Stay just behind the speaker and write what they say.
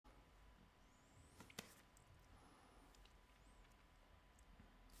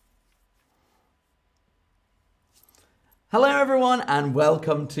Hello everyone and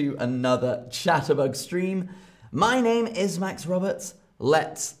welcome to another Chatterbug stream. My name is Max Roberts.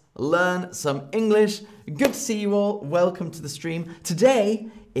 Let's learn some English. Good to see you all. Welcome to the stream. Today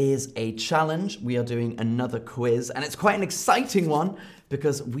is a challenge. We are doing another quiz and it's quite an exciting one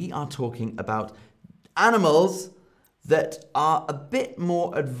because we are talking about animals that are a bit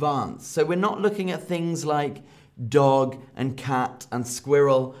more advanced. So we're not looking at things like dog and cat and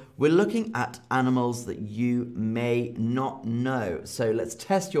squirrel. We're looking at animals that you may not know. So let's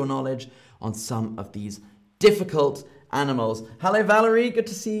test your knowledge on some of these difficult animals. Hello Valerie, good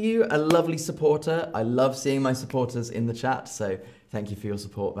to see you, a lovely supporter. I love seeing my supporters in the chat, so thank you for your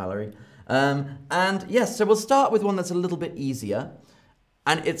support, Valerie. And yes, so we'll start with one that's a little bit easier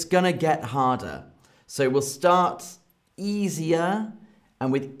and it's gonna get harder. So we'll start easier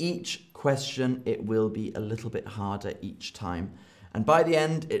and with each question, it will be a little bit harder each time. And by the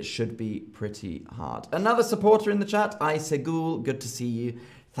end, it should be pretty hard. Another supporter in the chat, Segul, good to see you.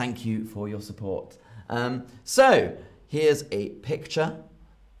 Thank you for your support. So here's a picture.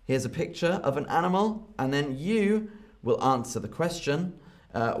 Here's a picture of an animal, and then you will answer the question,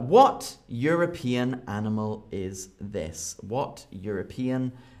 what European animal is this? What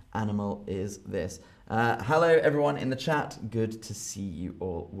European animal is this? Hello everyone in the chat, good to see you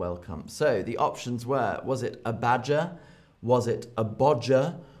all, welcome. So the options were, was it a badger, was it a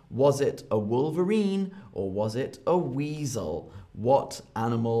bodger, was it a wolverine, or was it a weasel? What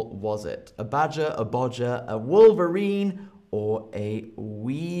animal was it? A badger, a bodger, a wolverine, or a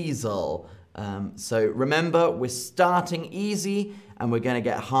weasel? So remember, we're starting easy and we're going to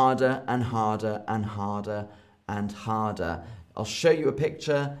get harder and harder and harder and harder. I'll show you a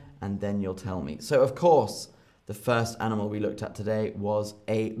picture and then you'll tell me. So of course, the first animal we looked at today was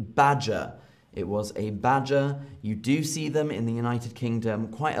a badger. It was a badger. You do see them in the United Kingdom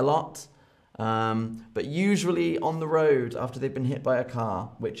quite a lot, but usually on the road after they've been hit by a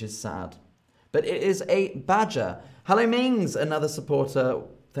car, which is sad. But it is a badger. Hello Mings, another supporter.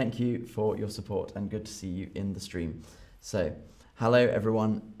 Thank you for your support and good to see you in the stream. So hello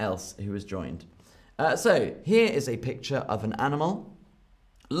everyone else who has joined. So here is a picture of an animal.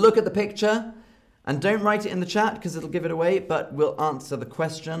 Look at the picture and don't write it in the chat because it'll give it away, but we'll answer the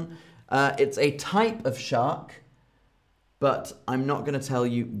question. It's a type of shark, but I'm not going to tell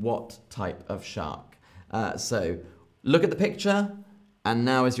you what type of shark. So look at the picture and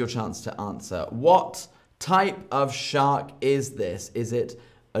now is your chance to answer. What type of shark is this? Is it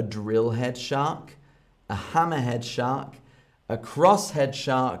a drillhead shark, a hammerhead shark, a crosshead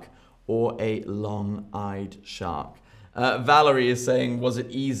shark, or a long-eyed shark? Valerie is saying, was it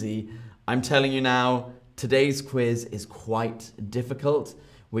easy? I'm telling you now, today's quiz is quite difficult.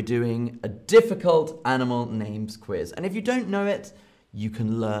 We're doing a difficult animal names quiz. And if you don't know it, you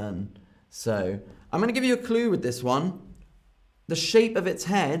can learn. So I'm going to give you a clue with this one. The shape of its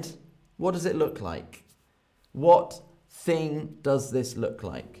head, what does it look like? What thing does this look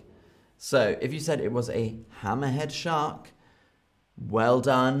like? So if you said it was a hammerhead shark, well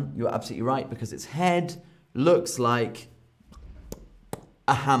done. You're absolutely right because its head looks like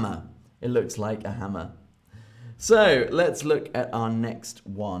a hammer. It looks like a hammer. So let's look at our next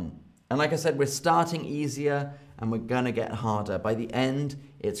one. And like I said, we're starting easier and we're going to get harder. By the end,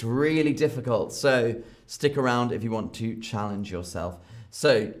 it's really difficult. So stick around if you want to challenge yourself.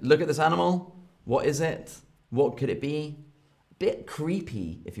 So look at this animal. What is it? What could it be? A bit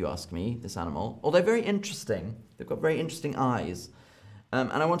creepy, if you ask me, this animal. Although very interesting. They've got very interesting eyes.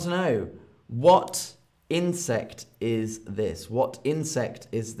 And I want to know, what insect is this? What insect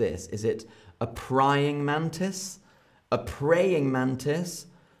is this? Is it a prying mantis, a praying mantis,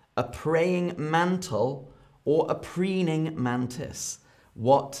 a praying mantle, or a preening mantis?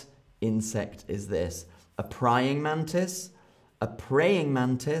 What insect is this? A prying mantis, a praying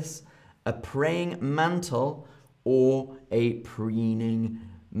mantis, a praying mantle, or a preening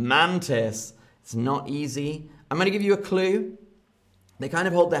mantis? It's not easy. I'm going to give you a clue. They kind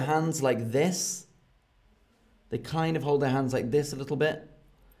of hold their hands like this. They kind of hold their hands like this a little bit.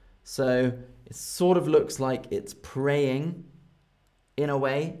 So it sort of looks like it's praying in a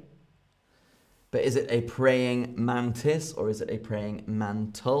way. But is it a praying mantis or is it a praying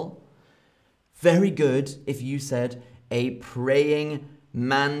mantle? Very good if you said a praying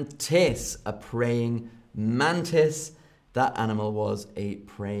mantis. A praying mantis. That animal was a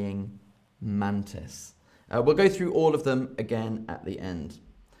praying mantis. We'll go through all of them again at the end.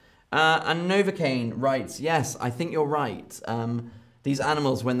 And Novocaine writes, yes, I think you're right. These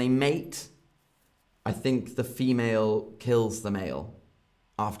animals, when they mate, I think the female kills the male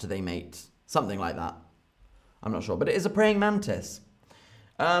after they mate. Something like that. I'm not sure, but it is a praying mantis.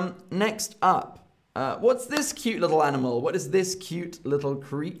 Next up, What's this cute little animal? What is this cute little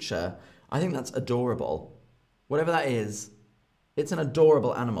creature? I think that's adorable. Whatever that is, it's an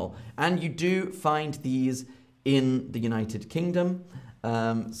adorable animal. And you do find these in the United Kingdom.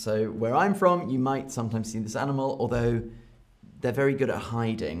 So where I'm from, you might sometimes see this animal, although they're very good at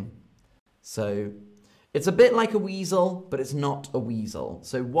hiding. So it's a bit like a weasel, but it's not a weasel.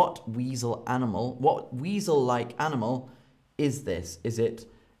 So what weasel-like animal is this? Is it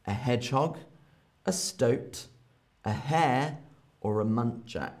a hedgehog, a stoat, a hare, or a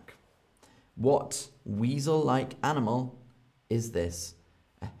muntjac? What weasel-like animal is this?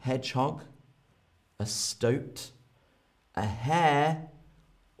 A hedgehog, a stoat, a hare,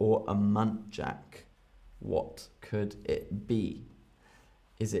 or a muntjac? What could it be?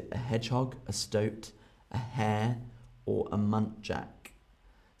 Is it a hedgehog, a stoat, a hare, or a muntjac?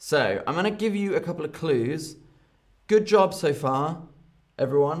 So I'm going to give you a couple of clues. Good job so far,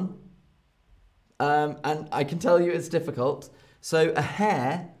 everyone. And I can tell you it's difficult. So a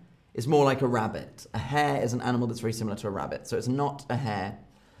hare is more like a rabbit. A hare is an animal that's very similar to a rabbit. So it's not a hare.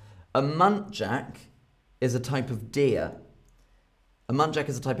 A muntjac is a type of deer. A muntjac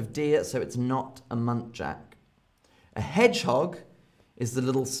is a type of deer, so it's not a muntjac. A hedgehog is the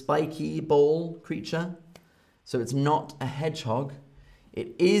little spiky ball creature. So it's not a hedgehog.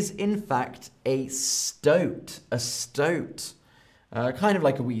 It is, in fact, a stoat. A stoat. Kind of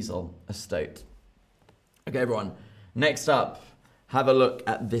like a weasel, a stoat. Okay, everyone. Next up, have a look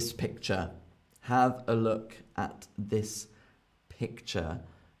at this picture. Have a look at this picture.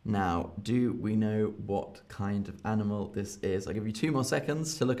 Now, do we know what kind of animal this is? I'll give you 2 more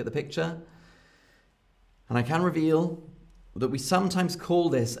seconds to look at the picture. And I can reveal that we sometimes call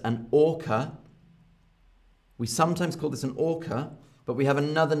this an orca. We sometimes call this an orca, but we have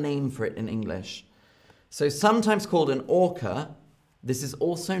another name for it in English. So sometimes called an orca, this is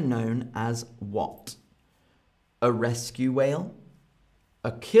also known as what? A rescue whale,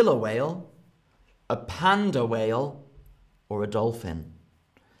 a killer whale, a panda whale, or a dolphin.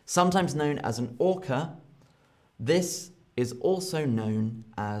 Sometimes known as an orca, this is also known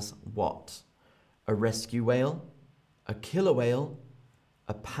as what? A rescue whale, a killer whale,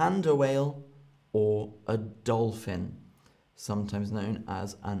 a panda whale, or a dolphin, sometimes known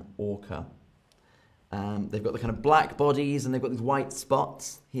as an orca. They've got the kind of black bodies and they've got these white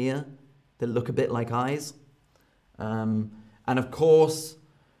spots here that look a bit like eyes. And of course,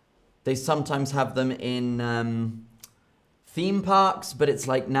 they sometimes have them in theme parks, but it's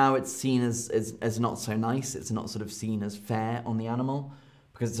like now it's seen as not so nice. It's not sort of seen as fair on the animal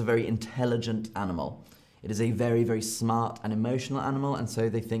because it's a very intelligent animal. It is a very, very smart and emotional animal, and so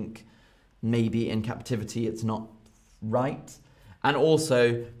they think maybe in captivity it's not right. And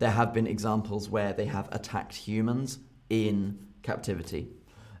also, there have been examples where they have attacked humans in captivity.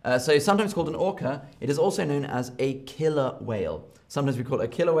 So sometimes called an orca, it is also known as a killer whale. Sometimes we call it a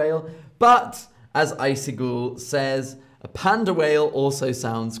killer whale, but as Icygul says, a panda whale also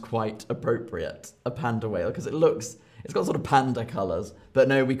sounds quite appropriate. A panda whale, because it's got sort of panda colours, but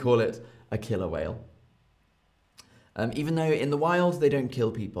no, we call it a killer whale. Even though in the wild they don't kill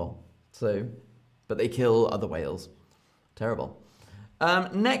people, but they kill other whales. Terrible.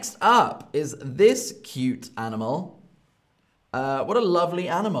 Next up is this cute animal. What a lovely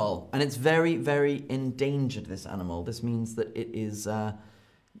animal. And it's very, very endangered, this animal. This means that it is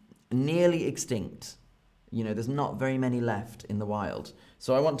nearly extinct. You know, there's not very many left in the wild.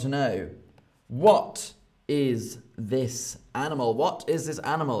 So I want to know, what is this animal? What is this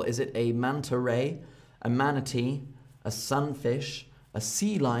animal? Is it a manta ray, a manatee, a sunfish, a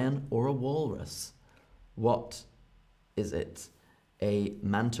sea lion, or a walrus? What is it? A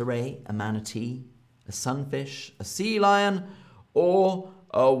manta ray, a manatee, a sunfish, a sea lion, or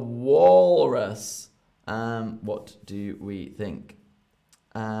a walrus? What do we think?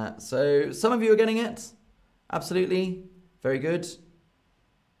 So some of you are getting it. Absolutely. Very good.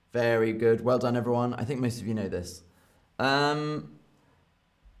 Very good. Well done, everyone. I think most of you know this.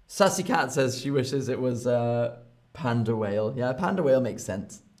 Sassy Cat says she wishes it was panda whale. Yeah, panda whale makes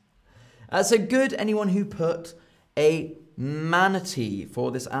sense. So good, anyone who put a manatee for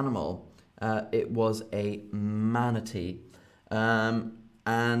this animal. It was a manatee.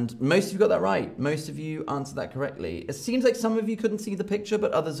 And most of you got that right. Most of you answered that correctly. It seems like some of you couldn't see the picture,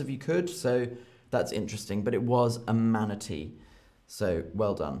 but others of you could, so that's interesting. But it was a manatee. So,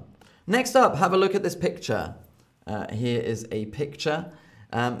 well done. Next up, have a look at this picture. Here is a picture.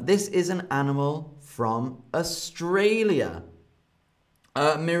 This is an animal from Australia.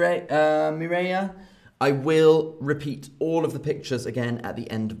 Mireia, I will repeat all of the pictures again at the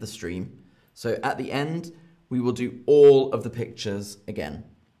end of the stream. So at the end, we will do all of the pictures again.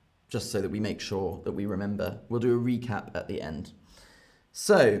 just so that we make sure that we remember. We'll do a recap at the end.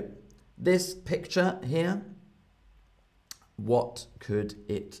 So, this picture here, what could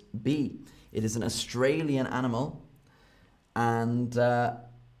it be? It is an Australian animal, and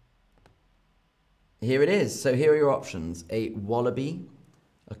here it is. So here are your options: a wallaby,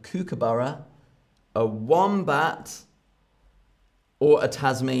 a kookaburra, a wombat, or a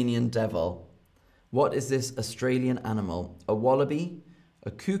Tasmanian devil. What is this Australian animal? A wallaby,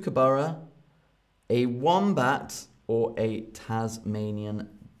 a kookaburra, a wombat, or a Tasmanian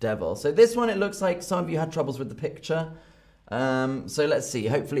devil? So this one, it looks like some of you had troubles with the picture. So let's see.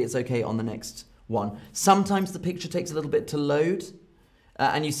 Hopefully it's okay on the next one. Sometimes the picture takes a little bit to load.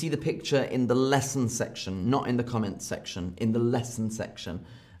 And you see the picture in the lesson section, not in the comments section, in the lesson section.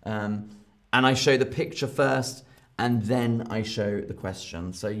 And I show the picture first, and then I show the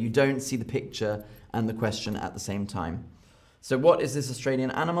question. So you don't see the picture and the question at the same time. So what is this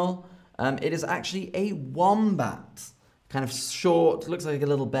Australian animal? It is actually a wombat. Kind of short, looks like a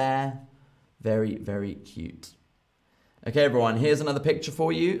little bear. Very, very cute. Okay, everyone, here's another picture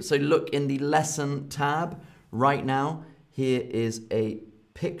for you. So look in the lesson tab right now. Here is a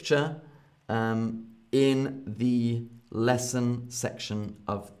picture in the lesson section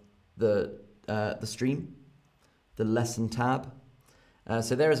of the stream, the lesson tab.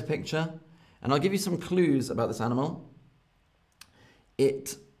 So there is a picture, and I'll give you some clues about this animal.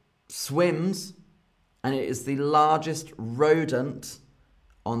 It swims, and it is the largest rodent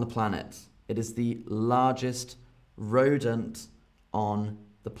on the planet. It is the largest rodent on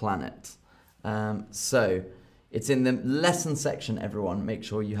the planet. So it's in the lesson section, everyone. Make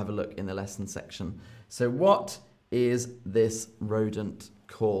sure you have a look in the lesson section. So what is this rodent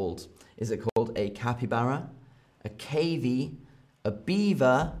called? Is it called a capybara, a cavy, a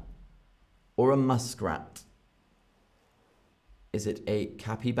beaver, or a muskrat? Is it a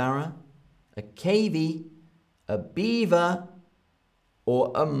capybara, a cavy, a beaver,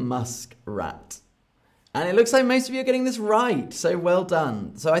 or a muskrat? And it looks like most of you are getting this right, so well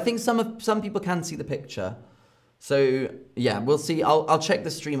done. So I think some people can see the picture. So yeah, we'll see. I'll check the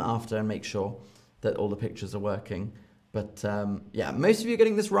stream after and make sure that all the pictures are working. But yeah, most of you are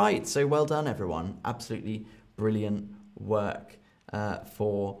getting this right, so well done, everyone. Absolutely brilliant work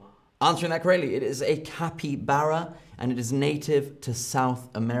for answering that correctly. It is a capybara, and it is native to South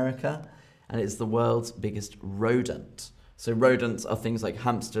America, and it is the world's biggest rodent. So rodents are things like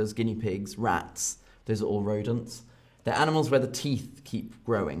hamsters, guinea pigs, rats. Those are all rodents. They're animals where the teeth keep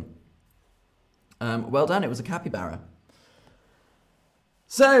growing. Well done, it was a capybara.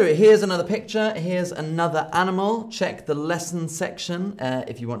 So here's another picture. Here's another animal. Check the lesson section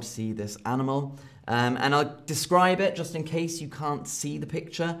if you want to see this animal. And I'll describe it just in case you can't see the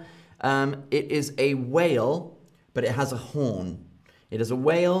picture. It is a whale, but it has a horn. It is a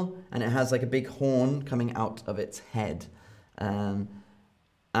whale, and it has like a big horn coming out of its head.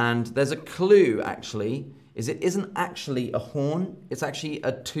 And there's a clue, actually, is it isn't actually a horn. It's actually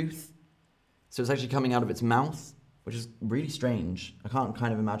a tooth. So it's actually coming out of its mouth, which is really strange. I can't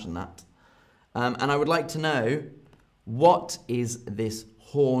kind of imagine that. And I would like to know, what is this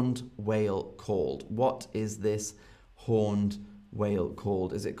horned whale called? What is this horned whale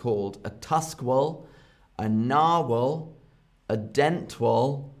called? Is it called a tuskwal, a narwhal, a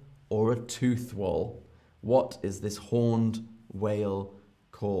dentwal, or a toothwal? What is this horned whale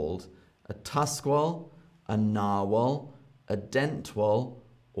called? A tuskwal, a narwhal, a dentwal,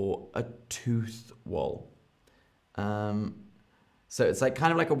 or a toothwal? So it's like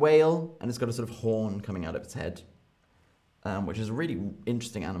kind of like a whale, and it's got a sort of horn coming out of its head, which is a really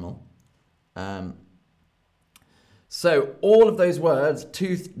interesting animal. So all of those words,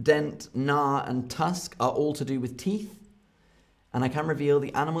 tooth, dent, gnar, and tusk, are all to do with teeth. And I can reveal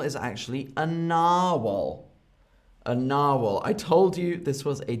the animal is actually a narwhal. A narwhal. I told you this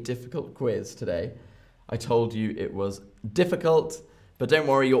was a difficult quiz today. I told you it was difficult, but don't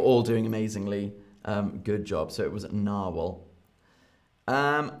worry, you're all doing amazingly. Good job. So it was a narwhal.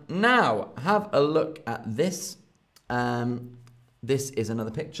 Now, have a look at this. This is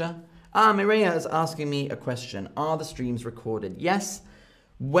another picture. Maria is asking me a question. Are the streams recorded? Yes.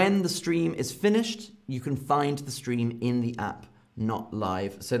 When the stream is finished, you can find the stream in the app, not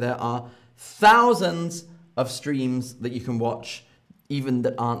live. So there are thousands of streams that you can watch, even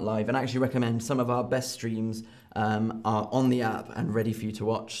that aren't live. And I actually recommend some of our best streams are on the app and ready for you to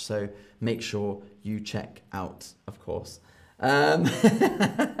watch. So make sure you check out, of course. I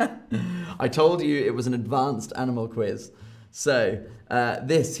told you it was an advanced animal quiz. So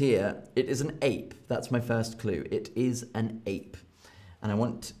this here, it is an ape. That's my first clue. It is an ape. And I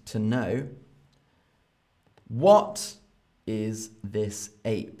want to know, what is this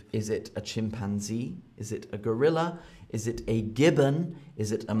ape? Is it a chimpanzee? Is it a gorilla? Is it a gibbon?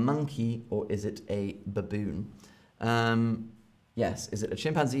 Is it a monkey? Or is it a baboon? Yes, is it a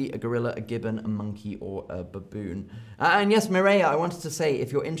chimpanzee, a gorilla, a gibbon, a monkey, or a baboon? And yes, Mireia, I wanted to say,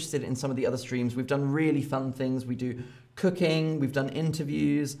 if you're interested in some of the other streams, we've done really fun things. We do cooking, we've done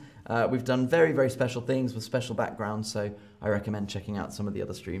interviews, we've done very, very special things with special backgrounds, so I recommend checking out some of the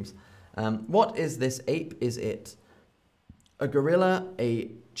other streams. What is this ape? Is it a gorilla,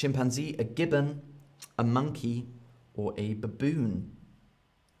 a chimpanzee, a gibbon, a monkey, or a baboon?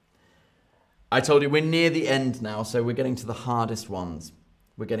 I told you we're near the end now, so we're getting to the hardest ones.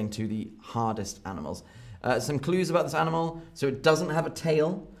 We're getting to the hardest animals. Some clues about this animal. So it doesn't have a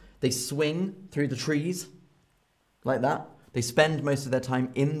tail. They swing through the trees like that. They spend most of their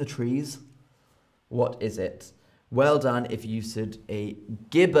time in the trees. What is it? Well done. If you said a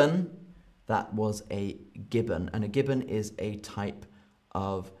gibbon, that was a gibbon. And a gibbon is a type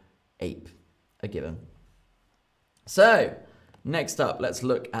of ape. A gibbon. So, next up, let's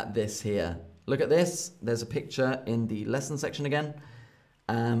look at this here. Look at this. There's a picture in the lesson section again.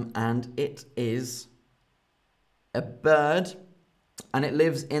 And it is a bird. And it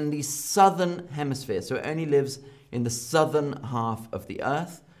lives in the southern hemisphere. So it only lives in the southern half of the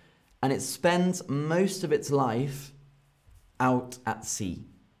earth. And it spends most of its life out at sea.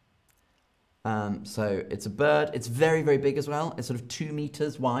 So it's a bird. It's very, very big as well. It's sort of 2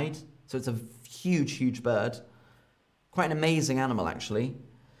 meters wide. So it's a huge, huge bird. Quite an amazing animal, actually.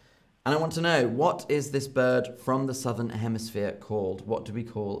 And I want to know, what is this bird from the southern hemisphere called? What do we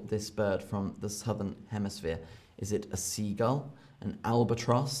call this bird from the southern hemisphere? Is it a seagull, an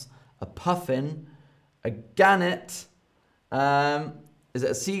albatross, a puffin, a gannet? Is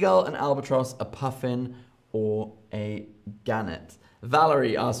it a seagull, an albatross, a puffin, or a gannet?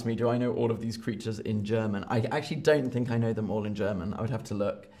 Valerie asked me, do I know all of these creatures in German? I actually don't think I know them all in German. I would have to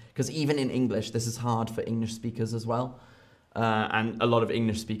look. Because even in English, this is hard for English speakers as well. And a lot of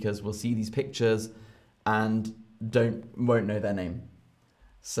English speakers will see these pictures and won't know their name.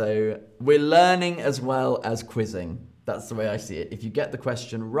 So we're learning as well as quizzing. That's the way I see it. If you get the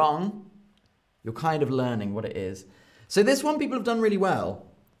question wrong, you're kind of learning what it is. So this one people have done really well.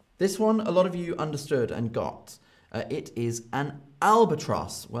 This one, a lot of you understood and got. It is an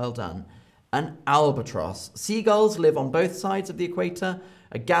albatross. Well done. An albatross. Seagulls live on both sides of the equator.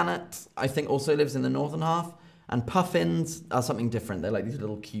 A gannet, I think, also lives in the northern half. And puffins are something different. They're like these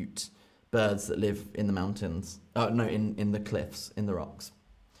little cute birds that live in the mountains. Oh, no, in the cliffs, in the rocks.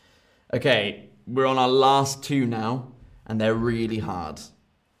 Okay, we're on our last 2 now, and they're really hard.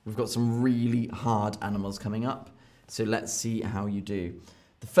 We've got some really hard animals coming up. So let's see how you do.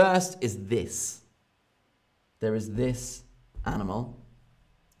 The first is this. There is this animal.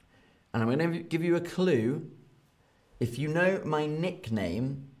 And I'm going to give you a clue. If you know my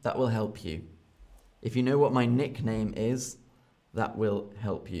nickname, that will help you. If you know what my nickname is, that will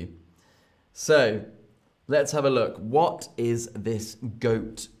help you. So, let's have a look. What is this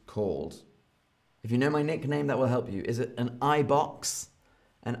goat called? If you know my nickname, that will help you. Is it an ibox,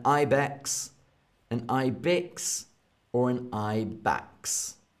 an ibex, an ibix, or an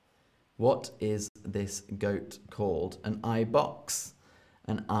ibax? What is this goat called? An ibox,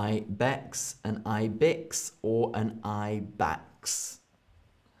 an ibex, an ibix, or an ibax?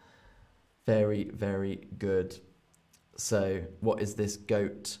 Very, very good. So, what is this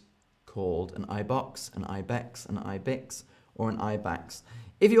goat called? An ibox, an ibex, an ibix, or an ibax?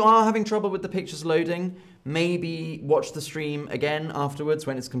 If you are having trouble with the pictures loading, maybe watch the stream again afterwards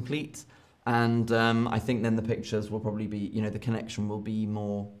when it's complete. And I think then the pictures will probably be, the connection will be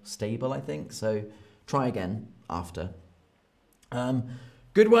more stable, I think. So, try again after.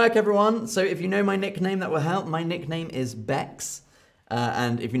 Good work, everyone. So, if you know my nickname, that will help. My nickname is Bex.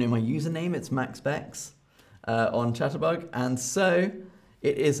 And if you know my username, it's MaxBex on Chatterbug. And so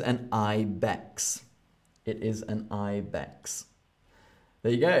it is an ibex. It is an ibex.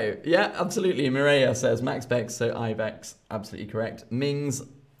 There you go. Yeah, absolutely. Mireia says MaxBex, so ibex. Absolutely correct. Mings,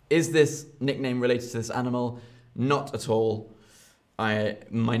 is this nickname related to this animal? Not at all. My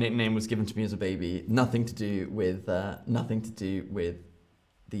nickname was given to me as a baby. Nothing to do with the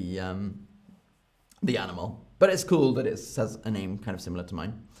animal. But it's cool that it has a name kind of similar to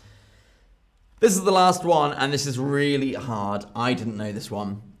mine. This is the last one, and this is really hard. I didn't know this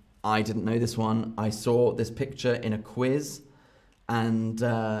one. I saw this picture in a quiz, and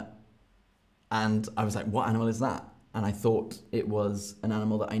I was like, what animal is that? And I thought it was an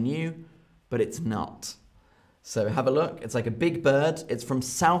animal that I knew, but it's not. So have a look. It's like a big bird. It's from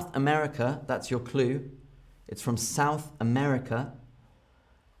South America. That's your clue. It's from South America,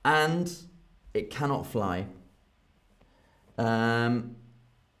 and it cannot fly.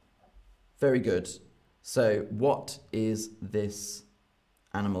 Very good. So what is this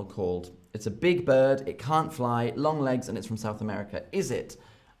animal called? It's a big bird, it can't fly, long legs, and it's from South America. Is it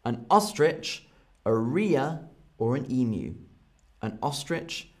an ostrich, a rhea, or an emu? An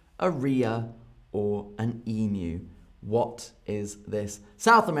ostrich, a rhea, or an emu? What is this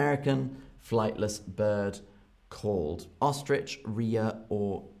South American flightless bird called? Ostrich, rhea,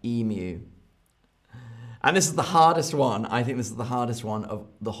 or emu? And this is the hardest one. I think this is the hardest one of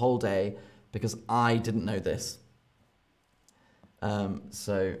the whole day because I didn't know this.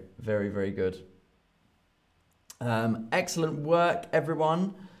 So very, very good. Excellent work,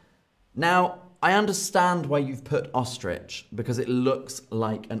 everyone. Now, I understand why you've put ostrich because it looks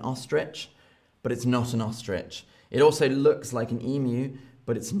like an ostrich, but it's not an ostrich. It also looks like an emu,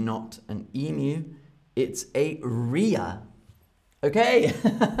 but it's not an emu. It's a rhea. Okay.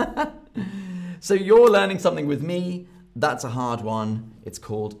 So you're learning something with me. That's a hard one. It's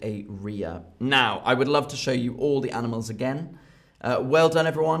called a rhea. Now, I would love to show you all the animals again. Well done,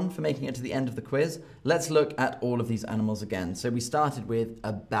 everyone, for making it to the end of the quiz. Let's look at all of these animals again. So we started with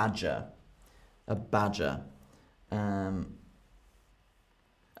a badger. A badger. Oh,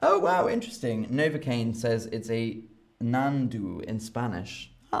 wow, interesting. Novocaine says it's a nandu in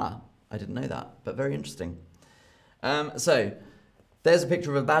Spanish. Ah, I didn't know that, but very interesting. So there's a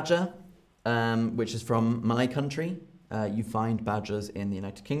picture of a badger, which is from my country. You find badgers in the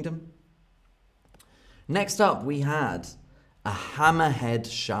United Kingdom. Next up, we had a hammerhead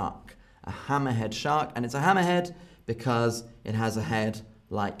shark. A hammerhead shark, and it's a hammerhead because it has a head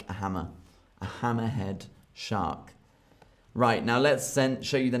like a hammer. A hammerhead shark. Right, now let's then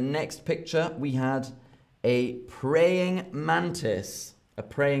show you the next picture. We had a praying mantis. A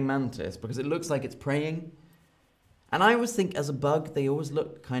praying mantis, because it looks like it's praying. And I always think as a bug, they always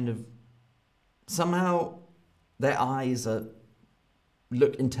look kind of, somehow their eyes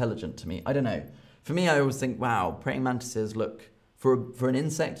look intelligent to me. I don't know. For me, I always think, wow, praying mantises look, for an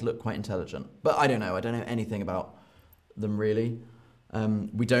insect, look quite intelligent. But I don't know. I don't know anything about them, really.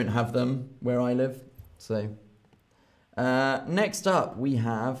 We don't have them where I live. So, next up, we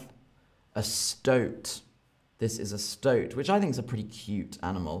have a stoat. This is a stoat, which I think is a pretty cute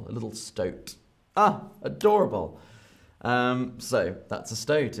animal. A little stoat. Ah, adorable. So, that's a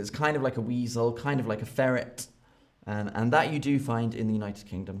stoat. It's kind of like a weasel, kind of like a ferret. And that you do find in the United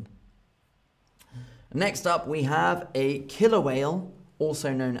Kingdom. Next up, we have a killer whale,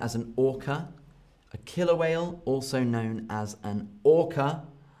 also known as an orca. A killer whale, also known as an orca.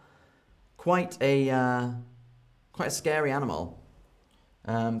 Quite a scary animal.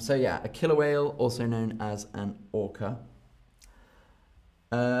 So yeah, a killer whale, also known as an orca.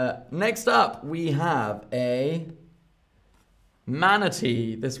 Next up, we have a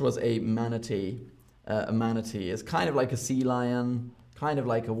manatee. This was a manatee. A manatee is kind of like a sea lion, kind of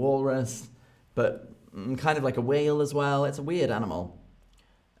like a walrus, but kind of like a whale as well. It's a weird animal.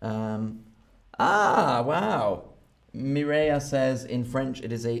 Wow. Mireia says in French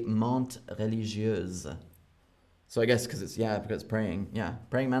it is a mante religieuse. So I guess because it's praying. Yeah,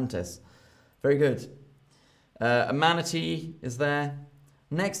 praying mantis. Very good. A manatee is there.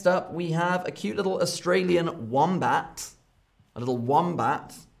 Next up, we have a cute little Australian wombat. A little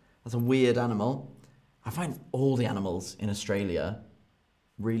wombat. That's a weird animal. I find all the animals in Australia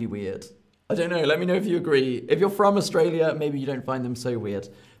really weird. I don't know. Let me know if you agree. If you're from Australia, maybe you don't find them so weird.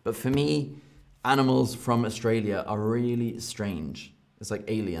 But for me, animals from Australia are really strange. It's like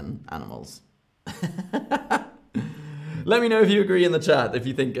alien animals. Let me know if you agree in the chat, if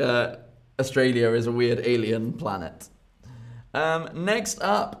you think Australia is a weird alien planet. Next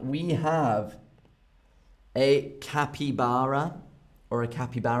up, we have a capybara, or a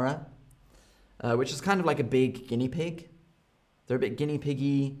capybara, which is kind of like a big guinea pig. They're a bit guinea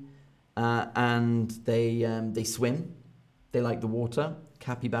piggy, and they swim. They like the water,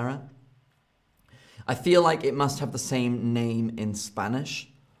 capybara. I feel like it must have the same name in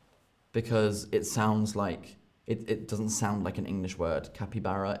Spanish because it sounds like, it doesn't sound like an English word,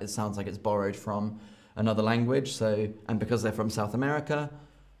 capybara. It sounds like it's borrowed from another language. So, and because they're from South America,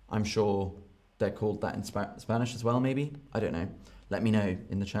 I'm sure they're called that in Spanish as well, maybe. I don't know. Let me know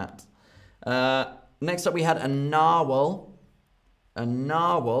in the chat. Next up, we had a narwhal. A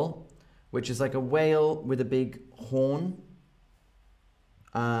narwhal, which is like a whale with a big horn.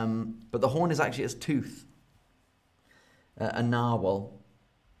 But the horn is actually its tooth. A narwhal.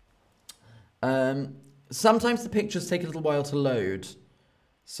 Sometimes the pictures take a little while to load.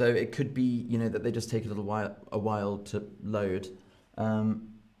 So it could be, that they just take a while to load.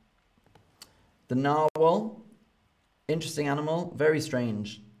 The narwhal, interesting animal, very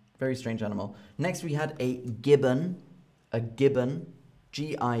strange animal. Next we had a gibbon. a gibbon,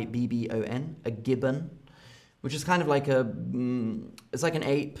 Gibbon, a gibbon, which is kind of like it's like an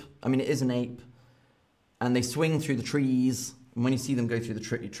ape. I mean, it is an ape. And they swing through the trees. And when you see them go through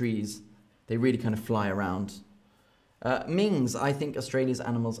the trees, they really kind of fly around. Mings, I think Australia's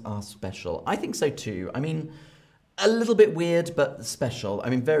animals are special. I think so too. I mean, a little bit weird, but special. I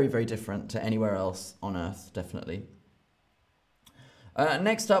mean, very, very different to anywhere else on Earth, definitely.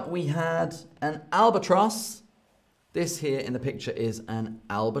 Next up, we had an albatross. This here in the picture is an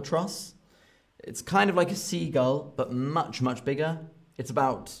albatross. It's kind of like a seagull, but much, much bigger. It's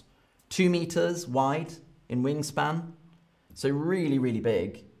about 2 meters wide in wingspan. So really, really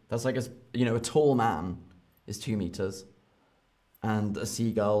big. That's like, a tall man is 2 meters. And a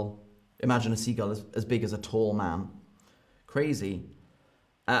seagull, imagine a seagull as big as a tall man. Crazy.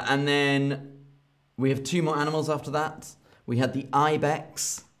 And then we have 2 more animals after that. We had the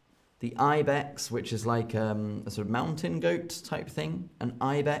ibex. The ibex, which is like a sort of mountain goat type thing. An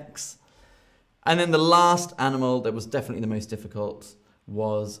ibex. And then the last animal that was definitely the most difficult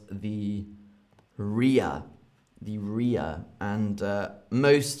was the rhea. The rhea. And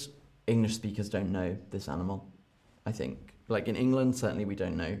most English speakers don't know this animal, I think. Like in England, certainly we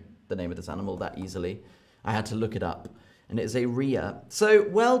don't know the name of this animal that easily. I had to look it up. And it's a rhea. So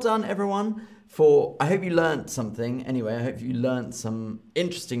well done, everyone. I hope you learnt something. Anyway, I hope you learnt some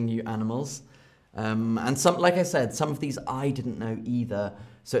interesting new animals. And some, like I said, some of these I didn't know either.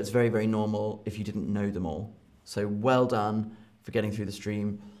 So it's very, very normal if you didn't know them all. So well done for getting through the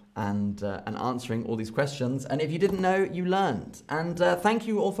stream and answering all these questions. And if you didn't know, you learned. And thank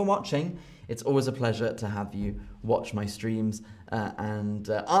you all for watching. It's always a pleasure to have you watch my streams and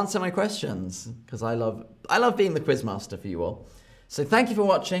answer my questions, because I love being the quiz master for you all. So thank you for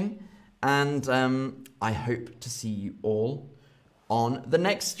watching, and I hope to see you all on the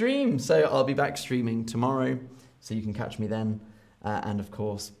next stream. So I'll be back streaming tomorrow, so you can catch me then. And of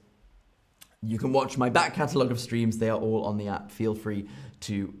course, you can watch my back catalogue of streams. They are all on the app. Feel free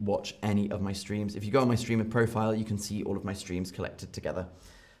to watch any of my streams. If you go on my streamer profile, you can see all of my streams collected together.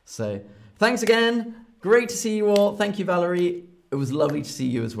 So thanks again. Great to see you all. Thank you, Valerie. It was lovely to see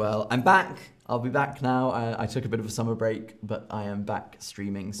you as well. I'm back. I'll be back now. I took a bit of a summer break, but I am back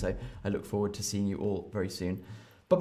streaming. So I look forward to seeing you all very soon.